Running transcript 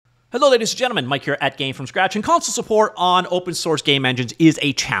Hello ladies and gentlemen, Mike here at Game From Scratch, and console support on open source game engines is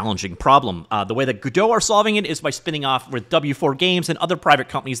a challenging problem. The way that Godot are solving it is by spinning off with W4 Games and other private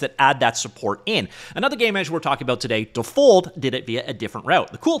companies that add that support in. Another game engine we're talking about today, Defold, did it via a different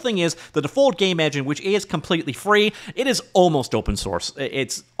route. The cool thing is, the Defold game engine, which is completely free, it is almost open source.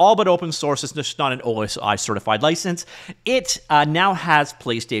 It's all but open source, it's just not an OSI certified license. It now has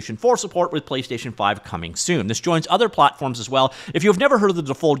PlayStation 4 support with PlayStation 5 coming soon. This joins other platforms as well. If you've never heard of the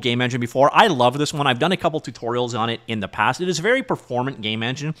Defold game engine before, I love this one. I've done a couple tutorials on it in the past. It is a very performant game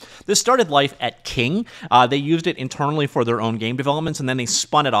engine. This started life at King. They used it internally for their own game developments, and then they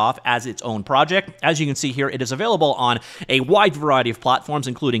spun it off as its own project. As you can see here, it is available on a wide variety of platforms,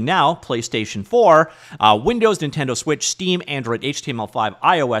 including now PlayStation 4, Windows, Nintendo Switch, Steam, Android, HTML5,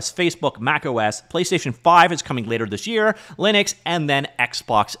 iOS, Facebook, macOS. PlayStation 5 is coming later this year, Linux, and then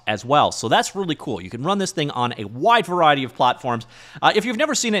Xbox as well. So that's really cool. You can run this thing on a wide variety of platforms. If you've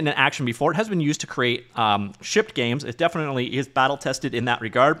never seen it in action before, it has been used to create shipped games. It definitely is battle tested in that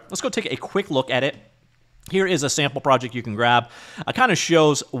regard. Let's go take a quick look at it. Here is a sample project you can grab. It kind of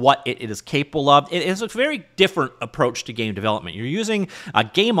shows what it is capable of. It is a very different approach to game development. You're using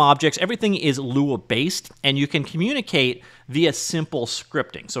game objects. Everything is Lua-based, and you can communicate via simple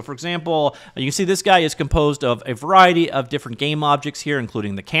scripting. So, for example, you can see this guy is composed of a variety of different game objects here,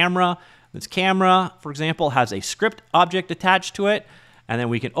 including the camera. This camera, for example, has a script object attached to it. And then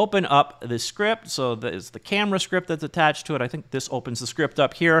we can open up the script. So there's the camera script that's attached to it. I think this opens the script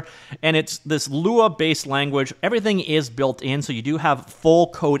up here. And it's this Lua-based language. Everything is built in, so you do have full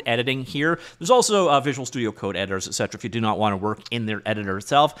code editing here. There's also Visual Studio Code editors, etc., if you do not want to work in their editor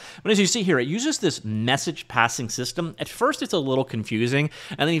itself. But as you see here, it uses this message passing system. At first, it's a little confusing,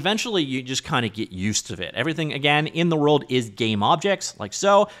 and then eventually you just kind of get used to it. Everything, again, in the world is game objects, like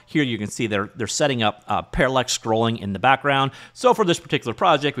so. Here you can see they're setting up parallax scrolling in the background. So for this particular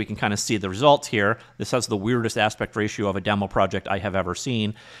project, we can kind of see the results here. This has the weirdest aspect ratio of a demo project I have ever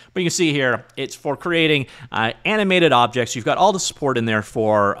seen. But you can see here, it's for creating animated objects. You've got all the support in there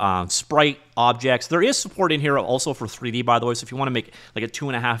for sprite objects. There is support in here also for 3D, by the way, so if you want to make like a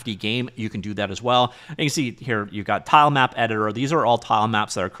 2.5D game, you can do that as well. And you can see here, you've got tile map editor. These are all tile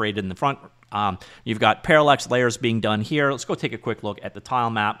maps that are created in the front. You've got parallax layers being done here. Let's go take a quick look at the tile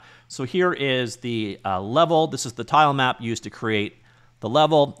map. So here is the level. This is the tile map used to create the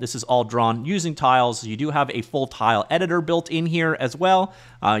level. This is all drawn using tiles. You do have a full tile editor built in here as well.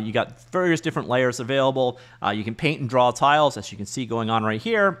 You got various different layers available. You can paint and draw tiles, as you can see going on right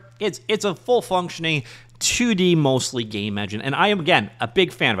here. It's a full functioning 2D mostly game engine, and I am, again, a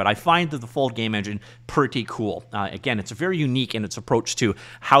big fan of it. I find the Defold game engine pretty cool. Again, it's very unique in its approach to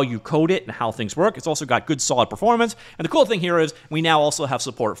how you code it and how things work. It's also got good, solid performance, and the cool thing here is we now also have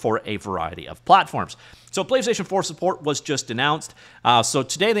support for a variety of platforms. So PlayStation 4 support was just announced. So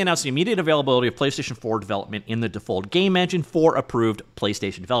today they announced the immediate availability of PlayStation 4 development in the Defold game engine for approved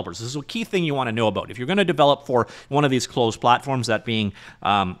PlayStation developers. This is a key thing you want to know about. If you're going to develop for one of these closed platforms, that being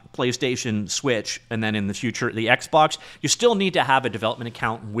PlayStation, Switch, and then in the future the Xbox, you still need to have a development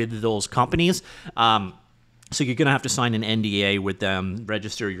account with those companies. So you're going to have to sign an NDA with them,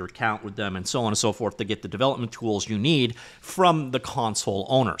 register your account with them, and so on and so forth to get the development tools you need from the console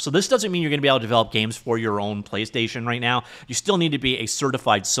owner. So this doesn't mean you're going to be able to develop games for your own PlayStation right now. You still need to be a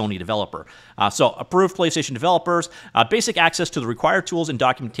certified Sony developer. So approved PlayStation developers, basic access to the required tools and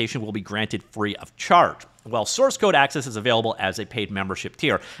documentation will be granted free of charge. Well, source code access is available as a paid membership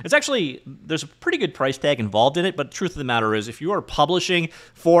tier. It's actually, there's a pretty good price tag involved in it, but the truth of the matter is, if you are publishing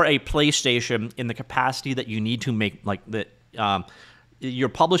for a PlayStation in the capacity that you need to make, like, you're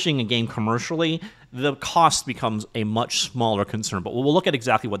publishing a game commercially, the cost becomes a much smaller concern. But we'll look at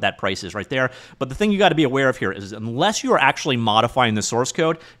exactly what that price is right there. But the thing you got to be aware of here is, unless you are actually modifying the source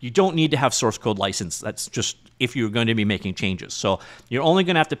code, you don't need to have source code license. That's just if you're going to be making changes. So you're only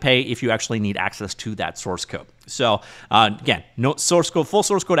going to have to pay if you actually need access to that source code. So again, no source code, full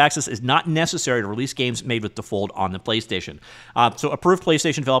source code access is not necessary to release games made with Defold on the PlayStation. So approved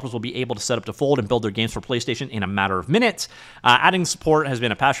PlayStation developers will be able to set up Defold and build their games for PlayStation in a matter of minutes. Adding support has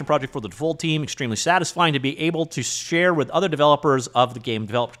been a passion project for the Defold team. Extremely satisfying to be able to share with other developers of the game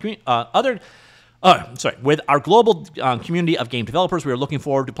developed with our global community of game developers. We are looking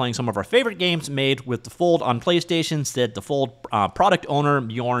forward to playing some of our favorite games made with Defold on PlayStation, said Defold product owner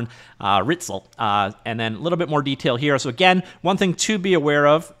Bjorn Ritzel. And then a little bit more detail here. So again, one thing to be aware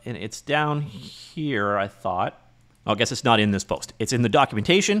of, and it's down here, I thought. I guess it's not in this post. It's in the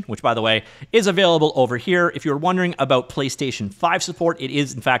documentation, which, by the way, is available over here. If you're wondering about PlayStation 5 support, it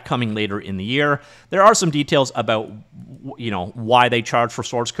is, in fact, coming later in the year. There are some details about, why they charge for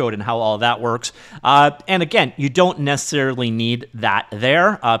source code and how all of that works. And again, you don't necessarily need that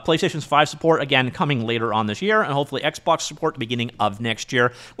there. PlayStation 5 support, again, coming later on this year, and hopefully Xbox support beginning of next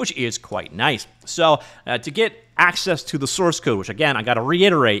year, which is quite nice. So to get access to the source code, which again, I got to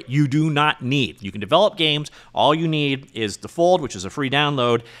reiterate, you do not need. You can develop games. All you need is Defold, which is a free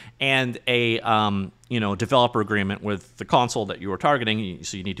download, and a developer agreement with the console that you are targeting.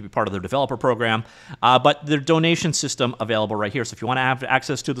 So you need to be part of their developer program. But their donation system available right here. So if you want to have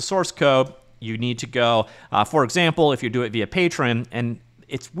access to the source code, you need to go, for example, if you do it via Patreon, and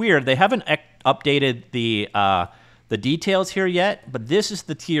it's weird, they haven't updated the details here yet, but this is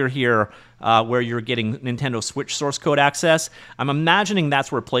the tier here where you're getting Nintendo Switch source code access. I'm imagining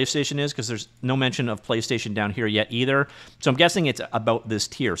that's where PlayStation is, because there's no mention of PlayStation down here yet either. So I'm guessing it's about this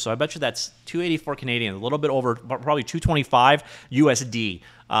tier. So I bet you that's $284 Canadian, a little bit over, probably $225 USD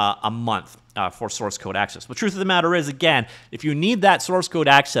a month for source code access. The truth of the matter is, again, if you need that source code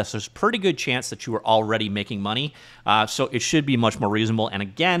access, there's a pretty good chance that you are already making money. So it should be much more reasonable. And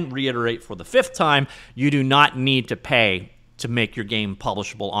again, reiterate for the 5th time, you do not need to pay to make your game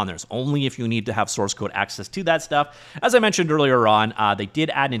publishable on there. It's only if you need to have source code access to that stuff. As I mentioned earlier on, they did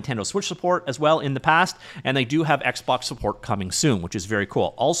add Nintendo Switch support as well in the past, and they do have Xbox support coming soon, which is very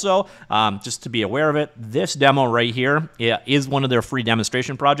cool. Also, just to be aware of it, this demo right here is one of their free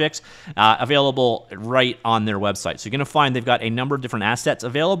demonstration projects available right on their website. So you're going to find they've got a number of different assets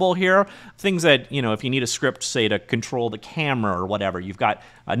available here, things that, if you need a script, say, to control the camera or whatever, you've got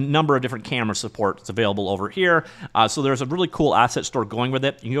a number of different camera support that's available over here. So there's a really cool asset store going with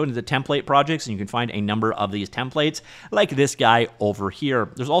it. You can go into the template projects and you can find a number of these templates like this guy over here.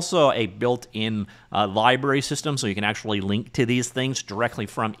 There's also a built-in library system, so you can actually link to these things directly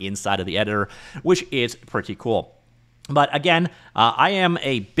from inside of the editor, which is pretty cool. But again, I am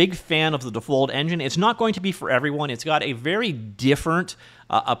a big fan of the Defold engine. It's not going to be for everyone. It's got a very different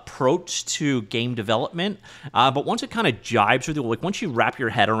approach to game development. But once it kind of jibes with you, like once you wrap your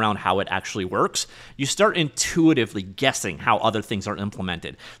head around how it actually works, you start intuitively guessing how other things are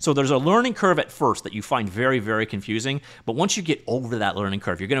implemented. So there's a learning curve at first that you find very, very confusing. But once you get over that learning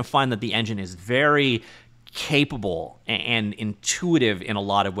curve, you're going to find that the engine is very capable and intuitive in a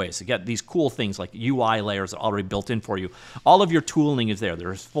lot of ways. You get these cool things like UI layers already built in for you. All of your tooling is there.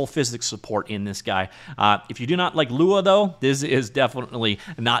 There's full physics support in this guy. If you do not like Lua, though, this is definitely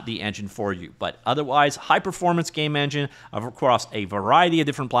not the engine for you. But otherwise, high-performance game engine across a variety of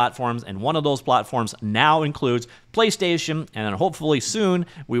different platforms, and one of those platforms now includes PlayStation, and then hopefully soon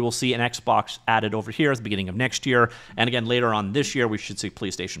we will see an Xbox added over here at the beginning of next year. And again, later on this year, we should see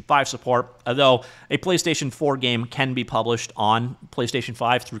PlayStation 5 support, although a PlayStation 4 game can be published on PlayStation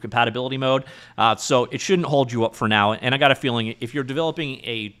 5 through compatibility mode, so it shouldn't hold you up for now. And I got a feeling if you're developing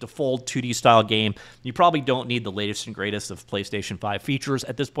a Defold 2D style game, you probably don't need the latest and greatest of PlayStation 5 features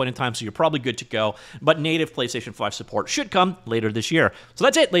at this point in time, so you're probably good to go. But native PlayStation 5 support should come later this year. So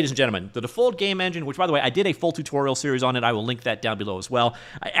that's it, ladies and gentlemen. The Defold game engine, which, by the way, I did a full tutorial series on it. I will link that down below as well.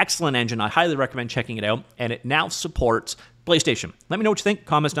 Excellent engine. I highly recommend checking it out, and it now supports PlayStation. Let me know what you think.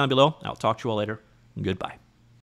 Comments down below. I'll talk to you all later. Goodbye.